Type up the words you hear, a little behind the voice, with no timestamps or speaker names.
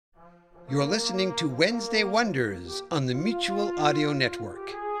You're listening to Wednesday Wonders on the Mutual Audio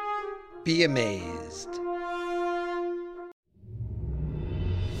Network. Be amazed.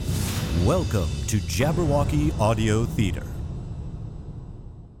 Welcome to Jabberwocky Audio Theater.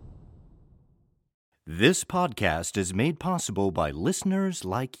 This podcast is made possible by listeners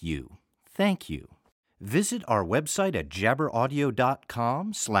like you. Thank you. Visit our website at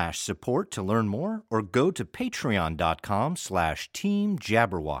jabberaudio.com/support to learn more, or go to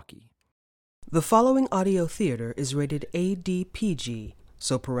patreon.com/teamjabberwocky. The following audio theater is rated ADPG,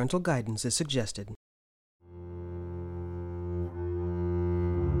 so parental guidance is suggested.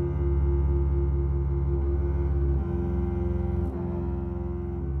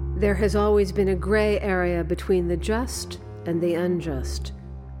 There has always been a gray area between the just and the unjust,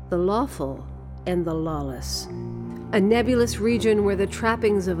 the lawful and the lawless. A nebulous region where the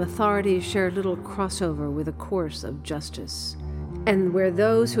trappings of authority share little crossover with a course of justice, and where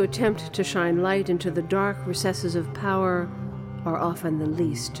those who attempt to shine light into the dark recesses of power are often the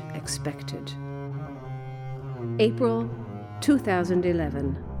least expected. April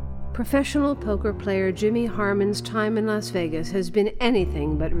 2011. Professional poker player Jimmy Harmon's time in Las Vegas has been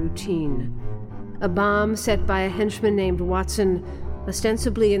anything but routine. A bomb set by a henchman named Watson,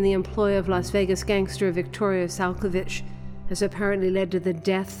 ostensibly in the employ of Las Vegas gangster Victoria Salkovich, has apparently led to the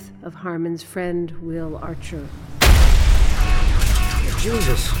death of Harmon's friend Will Archer.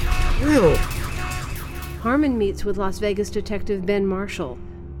 Jesus, Will! Harmon meets with Las Vegas detective Ben Marshall,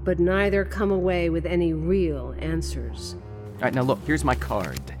 but neither come away with any real answers. All right, now look, here's my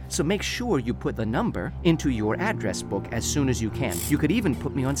card. So make sure you put the number into your address book as soon as you can. You could even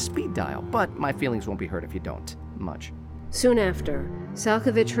put me on speed dial, but my feelings won't be hurt if you don't. Much. Soon after,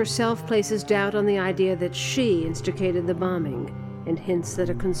 Salkovich herself places doubt on the idea that she instigated the bombing and hints that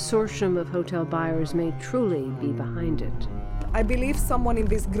a consortium of hotel buyers may truly be behind it. I believe someone in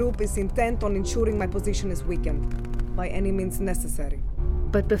this group is intent on ensuring my position is weakened, by any means necessary.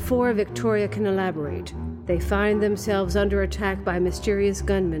 But before Victoria can elaborate, they find themselves under attack by mysterious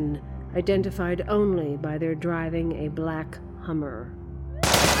gunmen, identified only by their driving a black Hummer.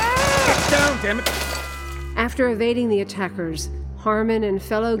 Get down, damn it! After evading the attackers, Harmon and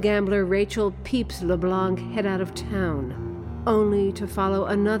fellow gambler Rachel Peeps LeBlanc head out of town, only to follow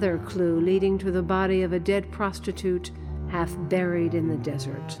another clue leading to the body of a dead prostitute half buried in the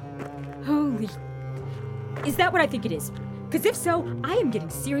desert. Holy... Is that what I think it is? Because if so, I am getting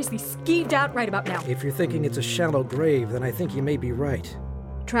seriously skeeved out right about now. If you're thinking it's a shallow grave, then I think you may be right.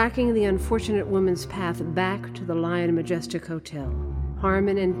 Tracking the unfortunate woman's path back to the Lion Majestic Hotel,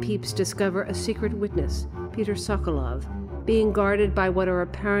 Harmon and Peeps discover a secret witness, Peter Sokolov, being guarded by what are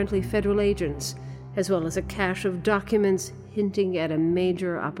apparently federal agents, as well as a cache of documents hinting at a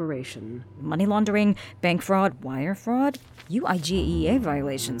major operation. Money laundering, bank fraud, wire fraud, UIGEA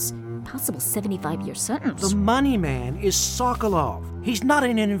violations, possible 75-year sentence. The money man is Sokolov. He's not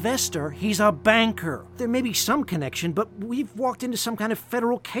an investor, he's a banker. There may be some connection, but we've walked into some kind of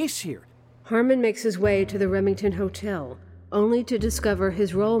federal case here. Harmon makes his way to the Remington Hotel, only to discover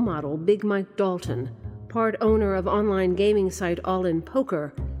his role model, Big Mike Dalton, part owner of online gaming site All In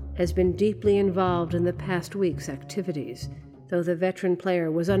Poker, has been deeply involved in the past week's activities, though the veteran player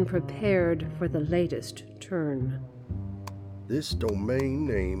was unprepared for the latest turn. This domain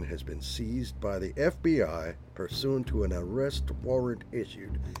name has been seized by the FBI pursuant to an arrest warrant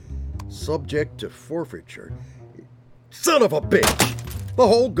issued, subject to forfeiture. Son of a bitch! The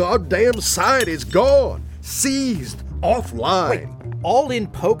whole goddamn site is gone! Seized! Offline! Wait, All In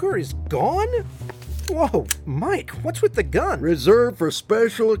Poker is gone? Whoa, Mike, what's with the gun? Reserved for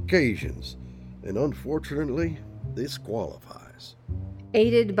special occasions, and unfortunately, this qualifies.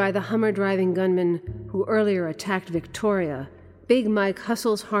 Aided by the Hummer-driving gunman who earlier attacked Victoria, Big Mike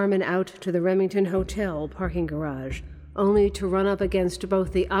hustles Harmon out to the Remington Hotel parking garage, only to run up against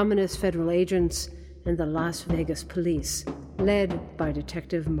both the ominous federal agents and the Las Vegas police, led by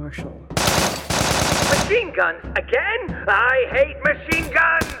Detective Marshall. Machine guns again? I hate machine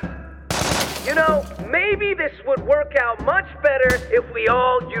guns! You know, maybe this would work out much better if we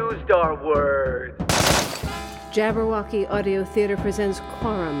all used our words. Jabberwocky Audio Theater presents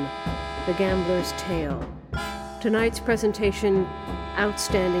Quorum, The Gambler's Tale. Tonight's presentation,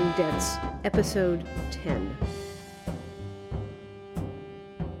 Outstanding Debts, Episode 10.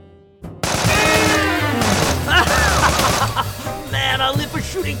 Man, I live for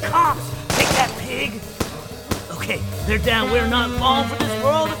shooting cops! Take that, pig! Okay, they're down. We're not long for this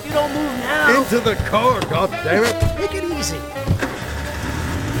world if you don't move now. Into the car, goddammit! Take it easy.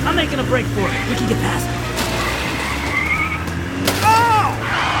 I'm making a break for it. We can get past it. Oh!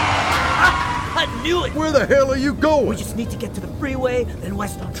 I knew it! Where the hell are you going? We just need to get to the freeway, then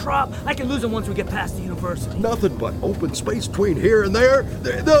west on Trop. I can lose them once we get past the university. Nothing but open space between here and there.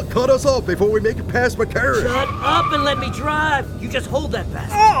 They'll cut us off before we make it past McCarran. Shut up and let me drive. You just hold that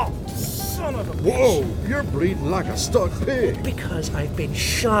bastard. Oh, son of a bitch. Whoa, you're bleeding like a stuck pig. Because I've been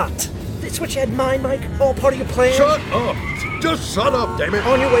shot. That's what you had in mind, Mike? All part of your plan? Shut up! Just shut up, damn it!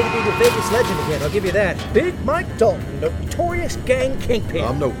 On your way to be the Vegas legend again, I'll give you that. Big Mike Dalton, notorious gang kingpin.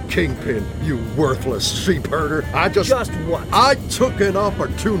 I'm no kingpin, you worthless sheep herder. Just what? I took an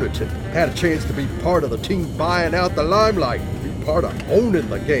opportunity. Had a chance to be part of the team buying out the limelight. Be part of owning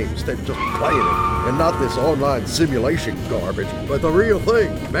the game instead of just playing it. And not this online simulation garbage, but the real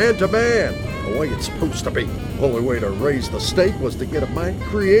thing, man to man. The way it's supposed to be. Only way to raise the stake was to get a mind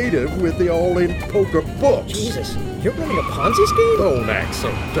creative with the all-in poker books. Jesus, you're running a Ponzi scheme? Don't act so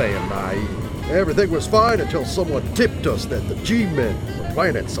damn naive. Everything was fine until someone tipped us that the G-men were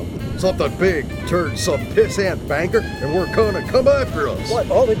planning something big, turned some pissant banker, and were gonna come after us. What,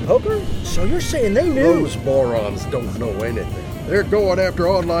 all-in poker? So you're saying they knew? Those morons don't know anything. They're going after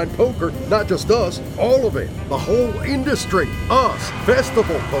online poker, not just us, all of it. The whole industry, us,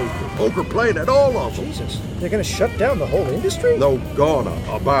 festival poker Planet, all of them. Jesus, they're gonna shut down the whole industry? No gonna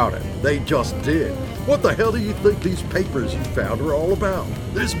about it. They just did. What the hell do you think these papers you found are all about?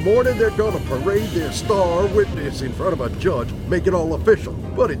 This morning they're gonna parade their star witness in front of a judge, make it all official.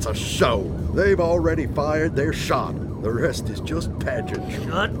 But it's a show. They've already fired their shot. The rest is just pageantry.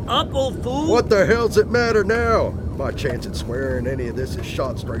 Shut up, old fool! What the hell's it matter now? My chance at swearing any of this is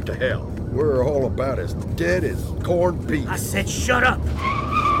shot straight to hell. We're all about as dead as corned beef. I said shut up!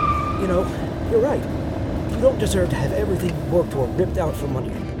 You know, you're right. You don't deserve to have everything you worked for ripped out from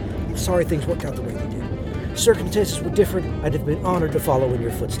under you. I'm sorry things worked out the way they did. Circumstances were different. I'd have been honored to follow in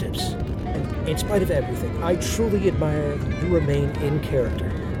your footsteps. And in spite of everything, I truly admire that you remain in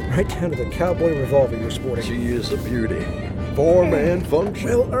character. Right down to the cowboy revolver you're sporting. She is a beauty. Form and function.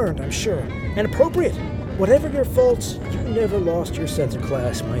 Well earned, I'm sure. And appropriate. Whatever your faults, you never lost your sense of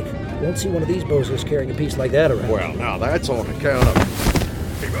class, Mike. Won't see one of these bozos carrying a piece like that around. Well, now that's on account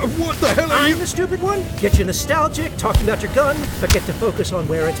of... What the hell are you... I'm the stupid one? Get you nostalgic, talking about your gun, but get to focus on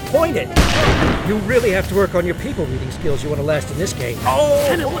where it's pointed. You really have to work on your people reading skills you want to last in this game. Oh!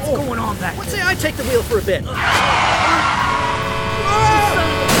 Kenny, what's going on back there? Let's say I take the wheel for a bit.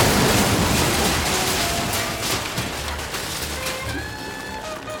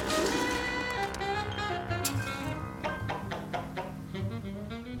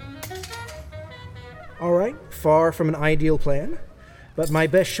 All right, far from an ideal plan, but my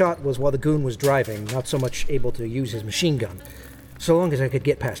best shot was while the goon was driving, not so much able to use his machine gun, so long as I could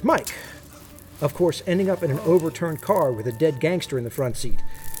get past Mike. Of course, ending up in an overturned car with a dead gangster in the front seat,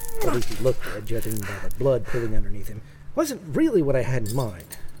 at least he looked dead, judging by the blood pooling underneath him, wasn't really what I had in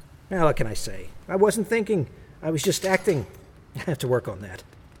mind. Now, what can I say? I wasn't thinking. I was just acting. I have to work on that.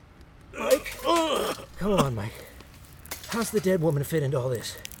 Mike? Come on, Mike. How's the dead woman fit into all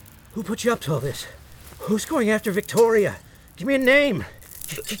this? Who put you up to all this? Who's going after Victoria? Give me a name.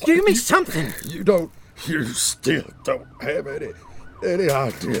 Give me something. You still don't have any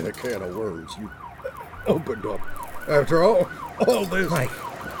idea the can of worms you opened up. After all this...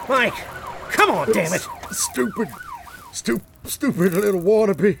 Mike, come on, damn it. Stupid little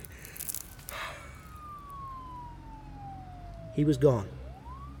wannabe. He was gone.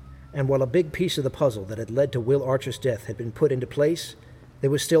 And while a big piece of the puzzle that had led to Will Archer's death had been put into place, there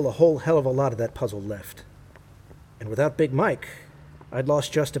was still a whole hell of a lot of that puzzle left. And without Big Mike, I'd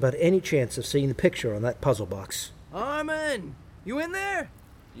lost just about any chance of seeing the picture on that puzzle box. Armin! You in there?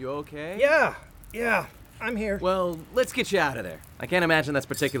 You okay? Yeah, I'm here. Well, let's get you out of there. I can't imagine that's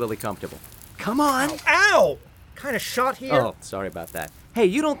particularly comfortable. Come on! Ow! Kind of shot here. Oh, sorry about that. Hey,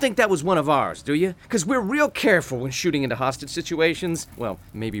 you don't think that was one of ours, do you? Because we're real careful when shooting into hostage situations. Well,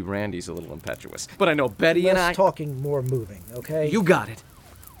 maybe Randy's a little impetuous, but I know Betty and I... Less talking, more moving, okay? You got it.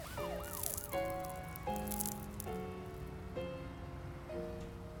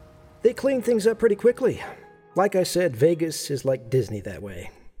 They cleaned things up pretty quickly. Like I said, Vegas is like Disney that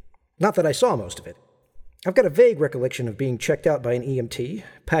way. Not that I saw most of it. I've got a vague recollection of being checked out by an EMT,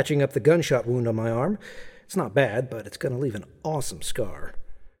 patching up the gunshot wound on my arm. It's not bad, but it's going to leave an awesome scar.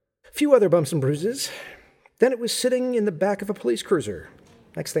 A few other bumps and bruises. Then it was sitting in the back of a police cruiser.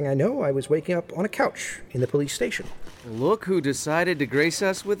 Next thing I know, I was waking up on a couch in the police station. Look who decided to grace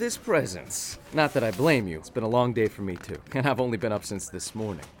us with his presence. Not that I blame you. It's been a long day for me, too. And I've only been up since this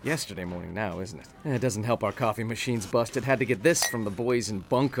morning. Yesterday morning now, isn't it? It doesn't help our coffee machine's busted. Had to get this from the boys in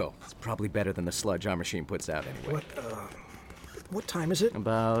Bunko. It's probably better than the sludge our machine puts out anyway. What time is it?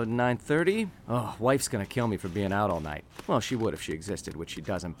 About 9:30. Oh, wife's gonna kill me for being out all night. Well, she would if she existed, which she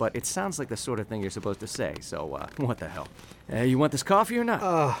doesn't, but it sounds like the sort of thing you're supposed to say, so, what the hell? You want this coffee or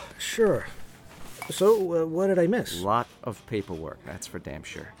not? Sure. So, what did I miss? Lot of paperwork, that's for damn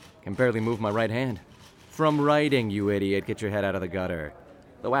sure. Can barely move my right hand. From writing, you idiot. Get your head out of the gutter.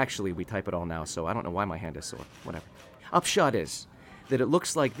 Though actually, we type it all now, so I don't know why my hand is sore. Whatever. Upshot is that it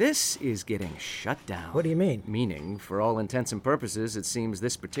looks like this is getting shut down. What do you mean? Meaning, for all intents and purposes, it seems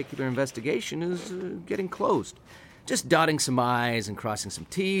this particular investigation is getting closed. Just dotting some I's and crossing some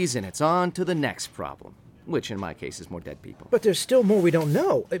T's, and it's on to the next problem. Which, in my case, is more dead people. But there's still more we don't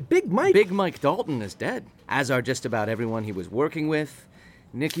know. Big Mike... Big Mike Dalton is dead, as are just about everyone he was working with.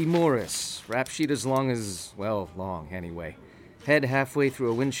 Nicky Morris, rap sheet as long as, well, long anyway. Head halfway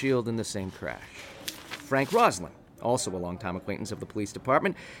through a windshield in the same crash. Frank Roslin, also a longtime acquaintance of the police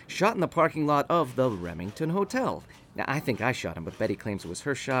department, shot in the parking lot of the Remington Hotel. Now, I think I shot him, but Betty claims it was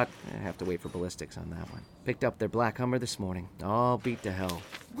her shot. I have to wait for ballistics on that one. Picked up their black Hummer this morning. All beat to hell.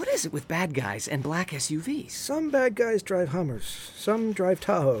 What is it with bad guys and black SUVs? Some bad guys drive Hummers. Some drive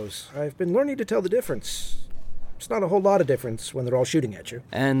Tahoes. I've been learning to tell the difference. It's not a whole lot of difference when they're all shooting at you.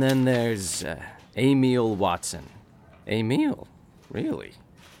 And then there's Emil Watson. Emil? Really?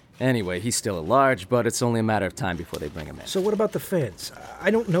 Anyway, he's still at large, but it's only a matter of time before they bring him in. So what about the feds? I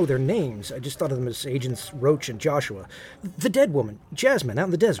don't know their names. I just thought of them as Agents Roach and Joshua. The dead woman, Jasmine, out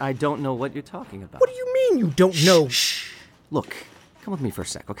in the desert. I don't know what you're talking about. What do you mean you don't know? Shh. Look, come with me for a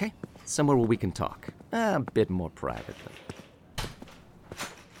sec, okay? Somewhere where we can talk. A bit more privately.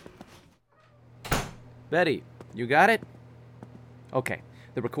 Betty, you got it? Okay,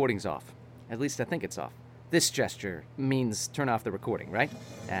 the recording's off. At least I think it's off. This gesture means turn off the recording, right?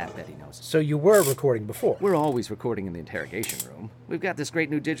 Betty knows. So you were recording before? We're always recording in the interrogation room. We've got this great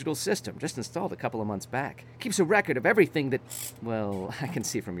new digital system, just installed a couple of months back. Keeps a record of everything that... Well, I can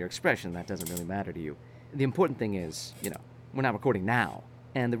see from your expression that doesn't really matter to you. The important thing is, we're not recording now.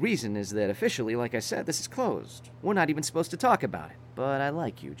 And the reason is that officially, like I said, this is closed. We're not even supposed to talk about it. But I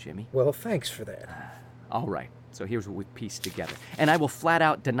like you, Jimmy. Well, thanks for that. All right. So here's what we've pieced together. And I will flat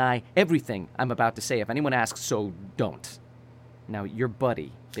out deny everything I'm about to say if anyone asks, so don't. Now, your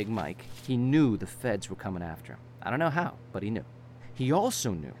buddy, Big Mike, he knew the feds were coming after him. I don't know how, but he knew. He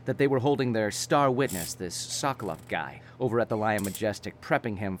also knew that they were holding their star witness, this Sokolov guy, over at the Lion Majestic,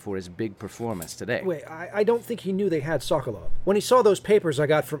 prepping him for his big performance today. Wait, I don't think he knew they had Sokolov. When he saw those papers I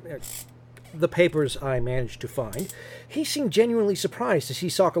got from... the papers I managed to find, he seemed genuinely surprised to see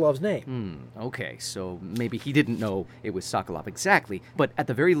Sokolov's name. Okay, so maybe he didn't know it was Sokolov exactly, but at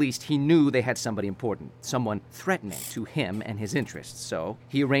the very least he knew they had somebody important, someone threatening to him and his interests, so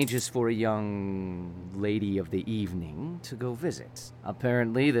he arranges for a young lady of the evening to go visit.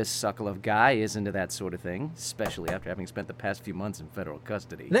 Apparently this Sokolov guy is into that sort of thing, especially after having spent the past few months in federal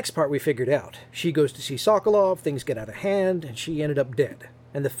custody. Next part we figured out. She goes to see Sokolov, things get out of hand, and she ended up dead.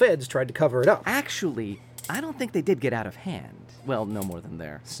 And the feds tried to cover it up. Actually, I don't think they did get out of hand. Well, no more than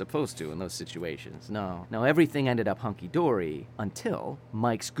they're supposed to in those situations. No, everything ended up hunky-dory until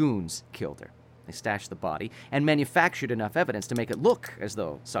Mike's goons killed her. They stashed the body and manufactured enough evidence to make it look as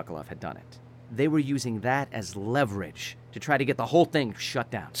though Sokolov had done it. They were using that as leverage to try to get the whole thing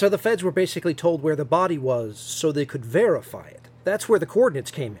shut down. So the feds were basically told where the body was so they could verify it. That's where the coordinates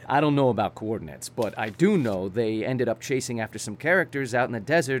came in. I don't know about coordinates, but I do know they ended up chasing after some characters out in the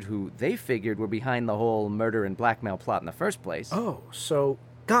desert who they figured were behind the whole murder and blackmail plot in the first place. Oh, so...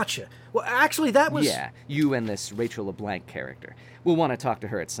 Gotcha. Well, actually, that was... Yeah, you and this Rachel LeBlanc character. We'll want to talk to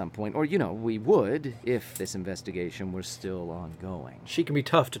her at some point, or, we would if this investigation were still ongoing. She can be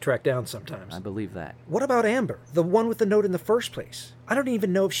tough to track down sometimes. I believe that. What about Amber, the one with the note in the first place? I don't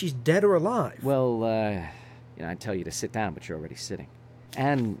even know if she's dead or alive. Well, I'd tell you to sit down, but you're already sitting.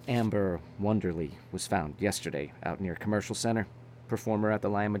 And Amber Wonderly was found yesterday out near Commercial Center. Performer at the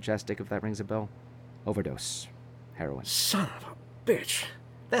Lion Majestic, if that rings a bell. Overdose. Heroin. Son of a bitch.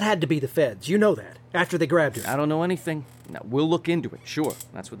 That had to be the feds. You know that. After they grabbed her. I don't know anything. Now, we'll look into it, sure.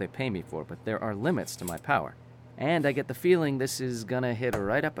 That's what they pay me for, but there are limits to my power. And I get the feeling this is gonna hit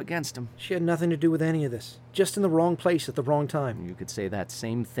right up against them. She had nothing to do with any of this. Just in the wrong place at the wrong time. You could say that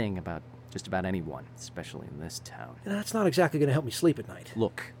same thing about just about anyone, especially in this town. That's not exactly going to help me sleep at night.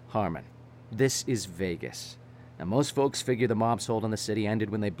 Look, Harmon, this is Vegas. Now, most folks figure the mob's hold on the city ended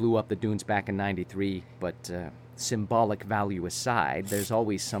when they blew up the dunes back in '93, but symbolic value aside, there's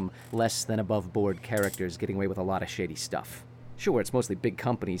always some less than above-board characters getting away with a lot of shady stuff. Sure, it's mostly big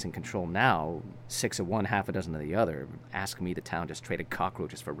companies in control now, 6 of one, half a dozen of the other. Ask me, the town just traded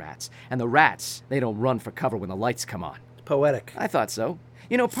cockroaches for rats. And the rats, they don't run for cover when the lights come on. Poetic. I thought so.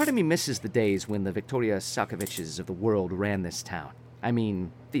 You know, part of me misses the days when the Victoria Sakoviches of the world ran this town. I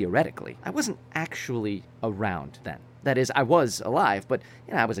mean, theoretically. I wasn't actually around then. That is, I was alive, but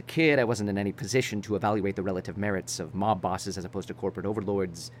I was a kid. I wasn't in any position to evaluate the relative merits of mob bosses as opposed to corporate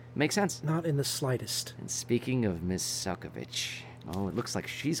overlords. Make sense? Not in the slightest. And speaking of Miss Sakovich, it looks like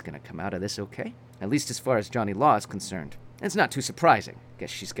she's gonna come out of this okay. At least as far as Johnny Law is concerned. It's not too surprising. Guess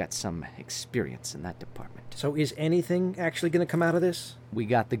she's got some experience in that department. So is anything actually going to come out of this? We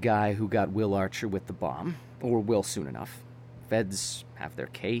got the guy who got Will Archer with the bomb, or will soon enough. Feds have their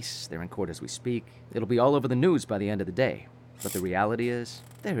case. They're in court as we speak. It'll be all over the news by the end of the day. But the reality is,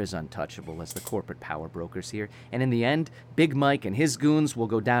 they're as untouchable as the corporate power brokers here. And in the end, Big Mike and his goons will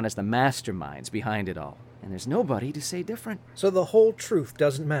go down as the masterminds behind it all. And there's nobody to say different. So the whole truth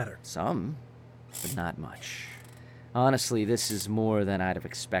doesn't matter? Some, but not much. Honestly, this is more than I'd have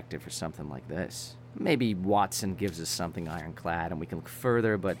expected for something like this. Maybe Watson gives us something ironclad and we can look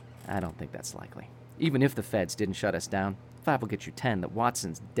further, but I don't think that's likely. Even if the feds didn't shut us down, 5 will get you 10 that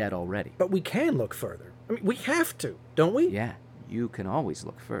Watson's dead already. But we can look further. I mean, we have to, don't we? Yeah, you can always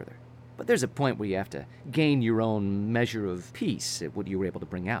look further. But there's a point where you have to gain your own measure of peace at what you were able to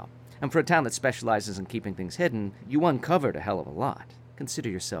bring out. And for a town that specializes in keeping things hidden, you uncovered a hell of a lot. Consider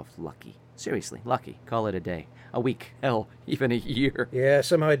yourself lucky. Seriously, lucky. Call it a day. A week. Hell, even a year. Yeah,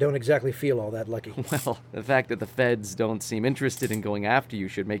 somehow I don't exactly feel all that lucky. Well, the fact that the feds don't seem interested in going after you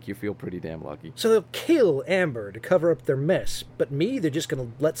should make you feel pretty damn lucky. So they'll kill Amber to cover up their mess, but me, they're just gonna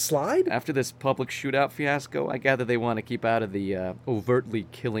let slide? After this public shootout fiasco, I gather they want to keep out of the overtly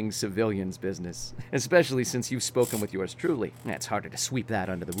killing civilians business. Especially since you've spoken with yours truly. It's harder to sweep that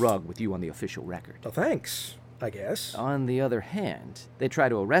under the rug with you on the official record. Well, thanks, I guess. On the other hand, they try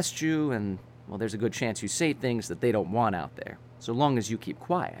to arrest you and... well, there's a good chance you say things that they don't want out there. So long as you keep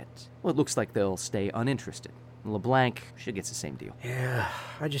quiet, well, it looks like they'll stay uninterested. LeBlanc, she gets the same deal. Yeah,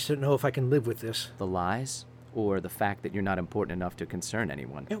 I just don't know if I can live with this. The lies? Or the fact that you're not important enough to concern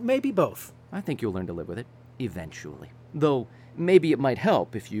anyone? Maybe both. I think you'll learn to live with it, eventually. Though, maybe it might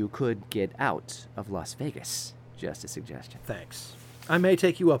help if you could get out of Las Vegas. Just a suggestion. Thanks. I may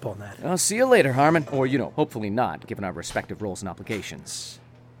take you up on that. I'll see you later, Harmon. Or, hopefully not, given our respective roles and obligations.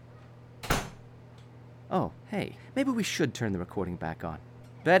 Oh, hey, maybe we should turn the recording back on.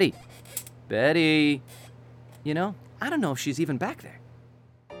 Betty! I don't know if she's even back there.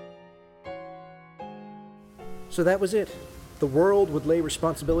 So that was it. The world would lay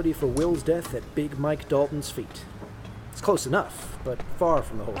responsibility for Will's death at Big Mike Dalton's feet. It's close enough, but far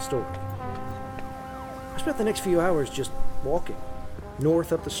from the whole story. I spent the next few hours just walking.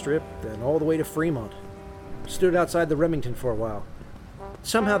 North up the Strip, then all the way to Fremont. Stood outside the Remington for a while.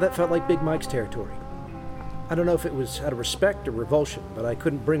 Somehow that felt like Big Mike's territory. I don't know if it was out of respect or revulsion, but I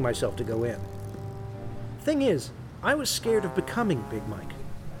couldn't bring myself to go in. Thing is, I was scared of becoming Big Mike,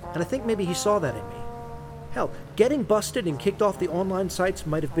 and I think maybe he saw that in me. Hell, getting busted and kicked off the online sites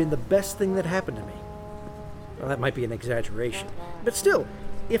might have been the best thing that happened to me. Well, that might be an exaggeration, but still,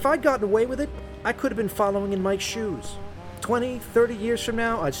 if I'd gotten away with it, I could have been following in Mike's shoes. 20, 30 years from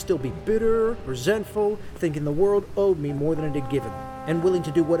now, I'd still be bitter, resentful, thinking the world owed me more than it had given, and willing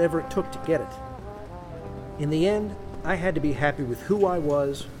to do whatever it took to get it. In the end, I had to be happy with who I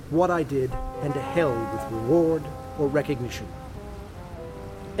was, what I did, and to hell with reward or recognition.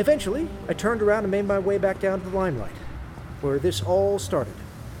 Eventually, I turned around and made my way back down to the limelight, where this all started.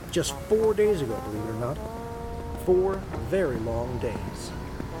 Just 4 days ago, believe it or not. 4 very long days.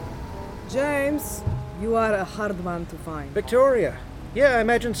 James, you are a hard man to find. Victoria. Yeah, I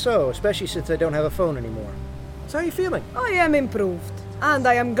imagine so, especially since I don't have a phone anymore. So how are you feeling? I am improved. And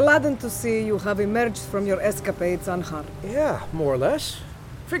I am gladdened to see you have emerged from your escapades unharmed. Yeah, more or less.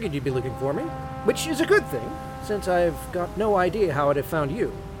 Figured you'd be looking for me, which is a good thing, since I've got no idea how I'd have found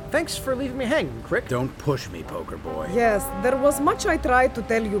you. Thanks for leaving me hanging, Crick. Don't push me, poker boy. Yes, there was much I tried to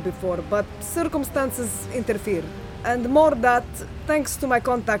tell you before, but circumstances interfered. And more that, thanks to my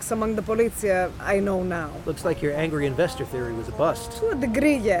contacts among the Polizia, I know now. Looks like your angry investor theory was a bust. To a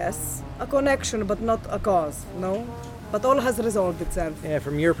degree, yes. A connection, but not a cause, no? But all has resolved itself. Yeah,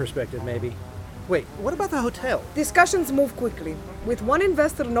 from your perspective, maybe. Wait, what about the hotel? Discussions move quickly. With one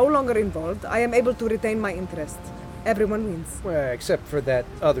investor no longer involved, I am able to retain my interest. Everyone wins. Well, except for that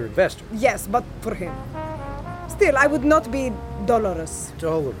other investor. Yes, but for him. Still, I would not be dolorous.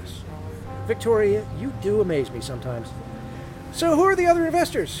 Dolorous. Victoria, you do amaze me sometimes. So who are the other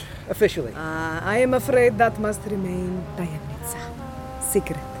investors, officially? I am afraid that must remain tajemnica.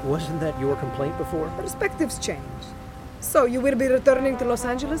 Secret. Wasn't that your complaint before? Perspectives change. So, you will be returning to Los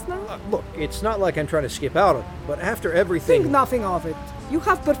Angeles now? Look, it's not like I'm trying to skip out on it, but after everything... Think nothing of it. You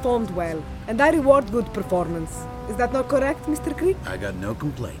have performed well, and I reward good performance. Is that not correct, Mr. Creek? I got no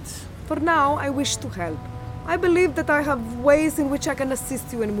complaints. For now, I wish to help. I believe that I have ways in which I can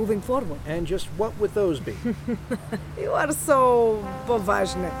assist you in moving forward. And just what would those be? You are so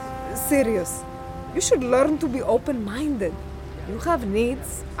poważny. Serious. You should learn to be open-minded. You have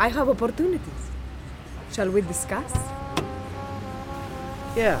needs, I have opportunities. Shall we discuss?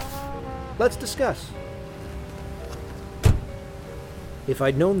 Yeah, let's discuss. If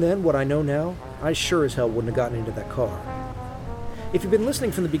I'd known then what I know now, I sure as hell wouldn't have gotten into that car. If you've been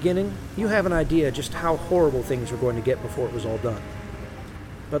listening from the beginning, you have an idea just how horrible things were going to get before it was all done.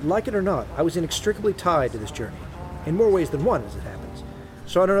 But like it or not, I was inextricably tied to this journey, in more ways than one as it happens,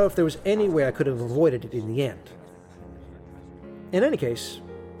 so I don't know if there was any way I could have avoided it in the end. In any case,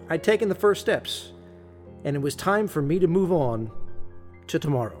 I'd taken the first steps, and it was time for me to move on to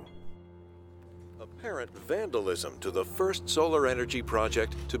tomorrow. Apparent vandalism to the first solar energy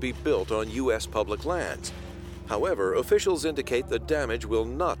project to be built on U.S. public lands. However, officials indicate the damage will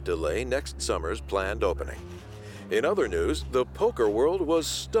not delay next summer's planned opening. In other news, the poker world was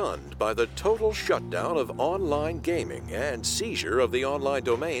stunned by the total shutdown of online gaming and seizure of the online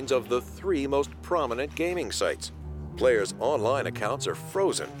domains of the 3 most prominent gaming sites. Players' online accounts are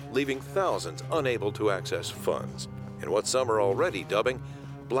frozen, leaving thousands unable to access funds, in what some are already dubbing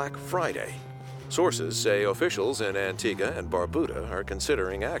Black Friday. Sources say officials in Antigua and Barbuda are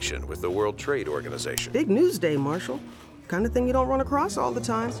considering action with the World Trade Organization. Big news day, Marshall. Kind of thing you don't run across all the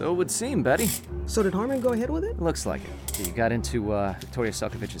time. So it would seem, Betty. So did Harmon go ahead with it? Looks like it. He got into Victoria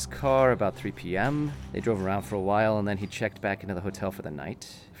Selkovich's car about 3 p.m. They drove around for a while, and then he checked back into the hotel for the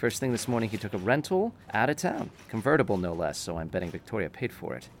night. First thing this morning, he took a rental out of town. Convertible, no less, so I'm betting Victoria paid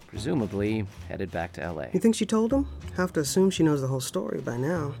for it. Presumably headed back to L.A. You think she told him? Have to assume she knows the whole story by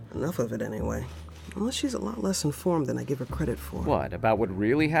now. Enough of it, anyway. Unless she's a lot less informed than I give her credit for. What, about what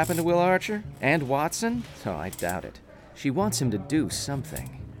really happened to Will Archer? And Watson? Oh, I doubt it. She wants him to do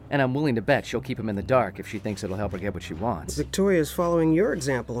something. And I'm willing to bet she'll keep him in the dark if she thinks it'll help her get what she wants. Victoria's following your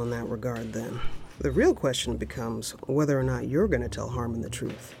example in that regard, then. The real question becomes whether or not you're going to tell Harmon the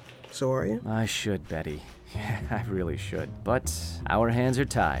truth. So are you? I should, Betty. I really should. But our hands are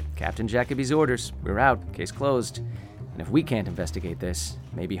tied. Captain Jacoby's orders. We're out. Case closed. And if we can't investigate this,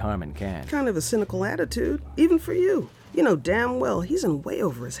 maybe Harmon can. Kind of a cynical attitude, even for you. You know damn well he's in way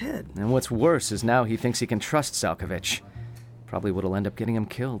over his head. And what's worse is now he thinks he can trust Selkovich. Probably what'll end up getting him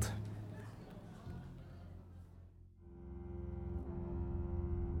killed.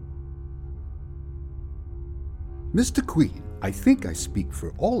 Mr. Queen, I think I speak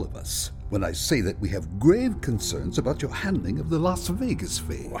for all of us when I say that we have grave concerns about your handling of the Las Vegas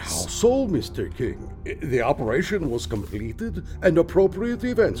phase. How so, Mr. King? The operation was completed and appropriate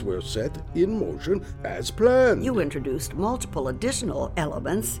events were set in motion as planned. You introduced multiple additional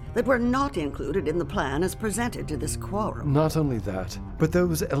elements that were not included in the plan as presented to this quorum. Not only that, but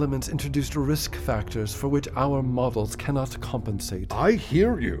those elements introduced risk factors for which our models cannot compensate. I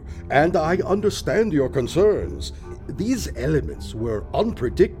hear you, and I understand your concerns. These elements were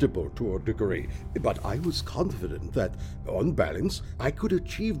unpredictable to a degree, but I was confident that, on balance, I could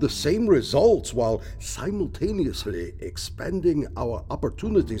achieve the same results while simultaneously expanding our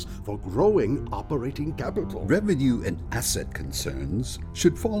opportunities for growing operating capital. Revenue and asset concerns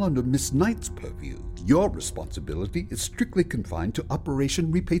should fall under Miss Knight's purview. Your responsibility is strictly confined to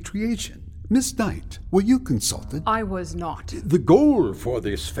Operation Repatriation. Miss Knight, were you consulted? I was not. The goal for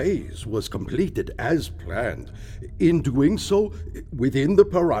this phase was completed as planned. In doing so, within the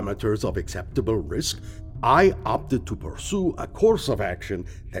parameters of acceptable risk, I opted to pursue a course of action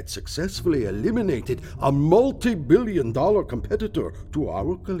that successfully eliminated a multi-billion-dollar competitor to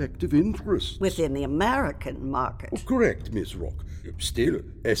our collective interests. Within the American market. Correct, Miss Rook. Still,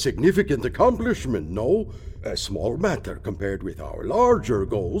 a significant accomplishment, no? A small matter compared with our larger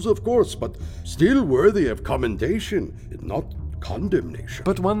goals, of course, but still worthy of commendation, not condemnation.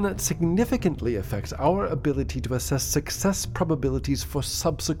 But one that significantly affects our ability to assess success probabilities for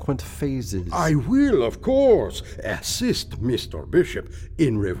subsequent phases. I will, of course, assist Mr. Bishop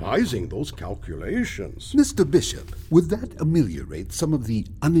in revising those calculations. Mr. Bishop, would that ameliorate some of the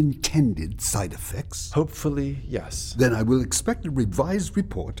unintended side effects? Hopefully, yes. Then I will expect a revised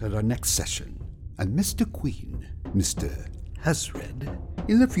report at our next session. And Mr. Queen, Mr. Hasred,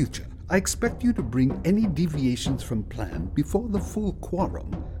 in the future, I expect you to bring any deviations from plan before the full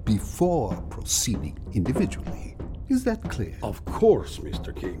quorum, before proceeding individually. Is that clear? Of course,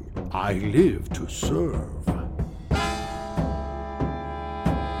 Mr. King. I live to serve.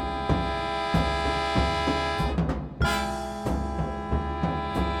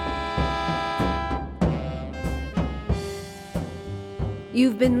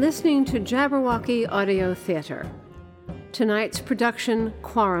 You've been listening to Jabberwocky Audio Theater. Tonight's production,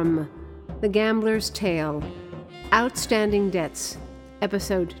 Quorum, The Gambler's Tale, Outstanding Debts,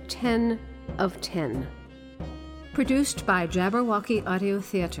 Episode 10 of 10. Produced by Jabberwocky Audio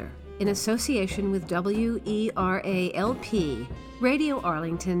Theater in association with WERALP, Radio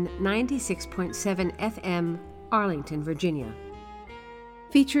Arlington, 96.7 FM, Arlington, Virginia.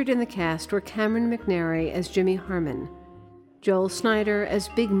 Featured in the cast were Cameron McNary as Jimmy Harmon, Joel Snyder as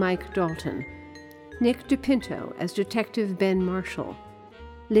Big Mike Dalton, Nick DePinto as Detective Ben Marshall,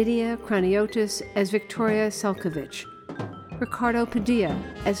 Lydia Kraniotis as Victoria Selkovich, Ricardo Padilla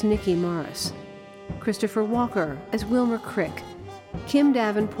as Nikki Morris, Christopher Walker as Wilmer Crick, Kim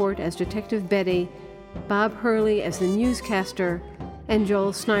Davenport as Detective Betty, Bob Hurley as the newscaster, and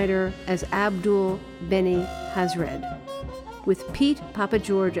Joel Snyder as Abdul Benny Hazred, with Pete Papa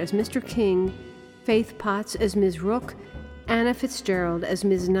George as Mr. King, Faith Potts as Ms. Rook, Anna Fitzgerald as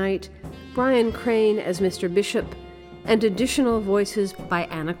Ms. Knight, Brian Crane as Mr. Bishop, and additional voices by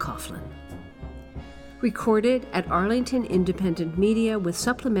Anna Coughlin. Recorded at Arlington Independent Media with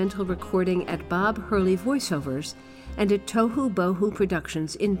supplemental recording at Bob Hurley Voiceovers and at Tohu Bohu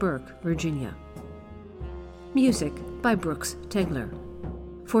Productions in Burke, Virginia. Music by Brooks Tegler.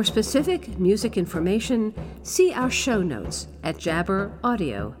 For specific music information, see our show notes at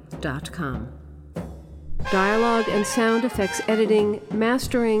jabberaudio.com. Dialogue and sound effects editing,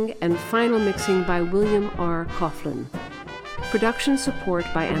 mastering, and final mixing by William R. Coughlin. Production support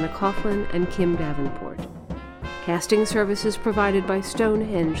by Anna Coughlin and Kim Davenport. Casting services provided by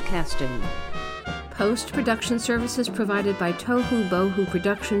Stonehenge Casting. Post-production services provided by Tohu Bohu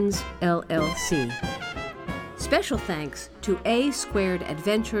Productions, LLC. Special thanks to A Squared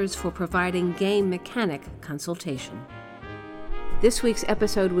Adventures for providing game mechanic consultation. This week's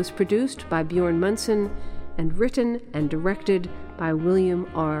episode was produced by Bjorn Munson and written and directed by William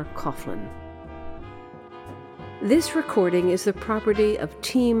R. Coughlin. This recording is the property of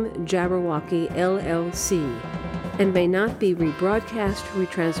Team Jabberwocky, LLC, and may not be rebroadcast,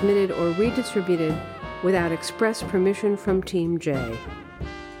 retransmitted, or redistributed without express permission from Team J.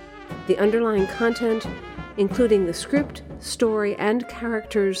 The underlying content, including the script, story, and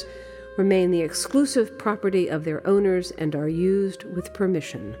characters, remain the exclusive property of their owners and are used with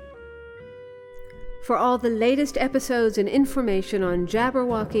permission. For all the latest episodes and information on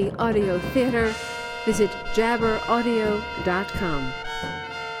Jabberwocky Audio Theater, visit jabberaudio.com.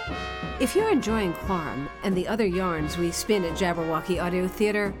 If you're enjoying Quorum and the other yarns we spin at Jabberwocky Audio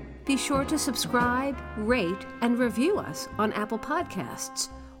Theater, be sure to subscribe, rate, and review us on Apple Podcasts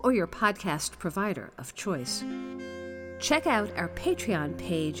or your podcast provider of choice. Check out our Patreon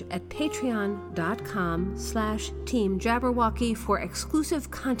page at patreon.com/Team Jabberwocky for exclusive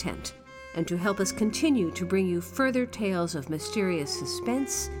content and to help us continue to bring you further tales of mysterious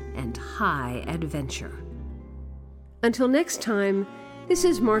suspense and high adventure. Until next time, this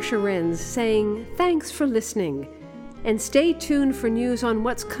is Marcia Renz saying thanks for listening, and stay tuned for news on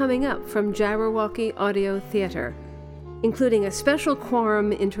what's coming up from Jabberwocky Audio Theater, including a special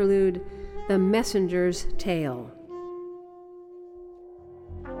Quorum interlude, The Messenger's Tale.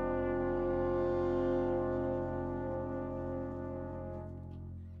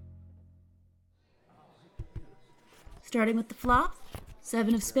 Starting with the flop,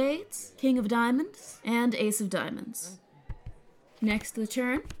 7 of spades, King of diamonds, and Ace of diamonds. Next the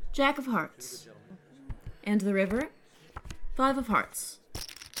turn, Jack of hearts. And the river, 5 of hearts.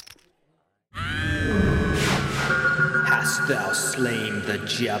 Hast thou slain the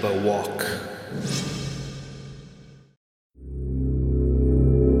Jabberwock?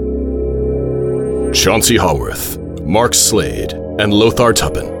 Chauncey Haworth, Mark Slade, and Lothar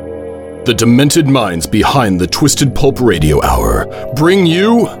Tuppen, the demented minds behind the Twisted Pulp Radio Hour, bring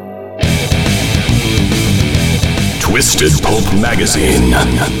you Twisted Pulp Magazine.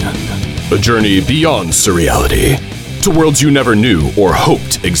 A journey beyond surreality to worlds you never knew or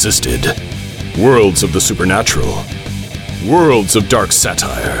hoped existed. Worlds of the supernatural. Worlds of dark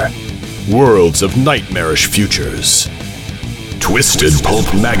satire. Worlds of nightmarish futures. Twisted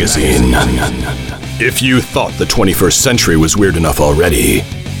Pulp Magazine. If you thought the 21st century was weird enough already,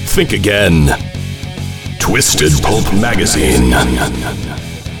 think again. Twisted Pulp Magazine.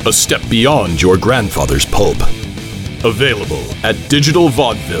 A step beyond your grandfather's pulp. Available at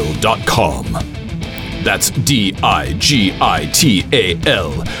digitalvaudeville.com. That's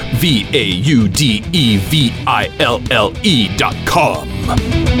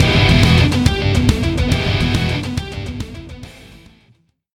DIGITALVAUDEVILLE.com.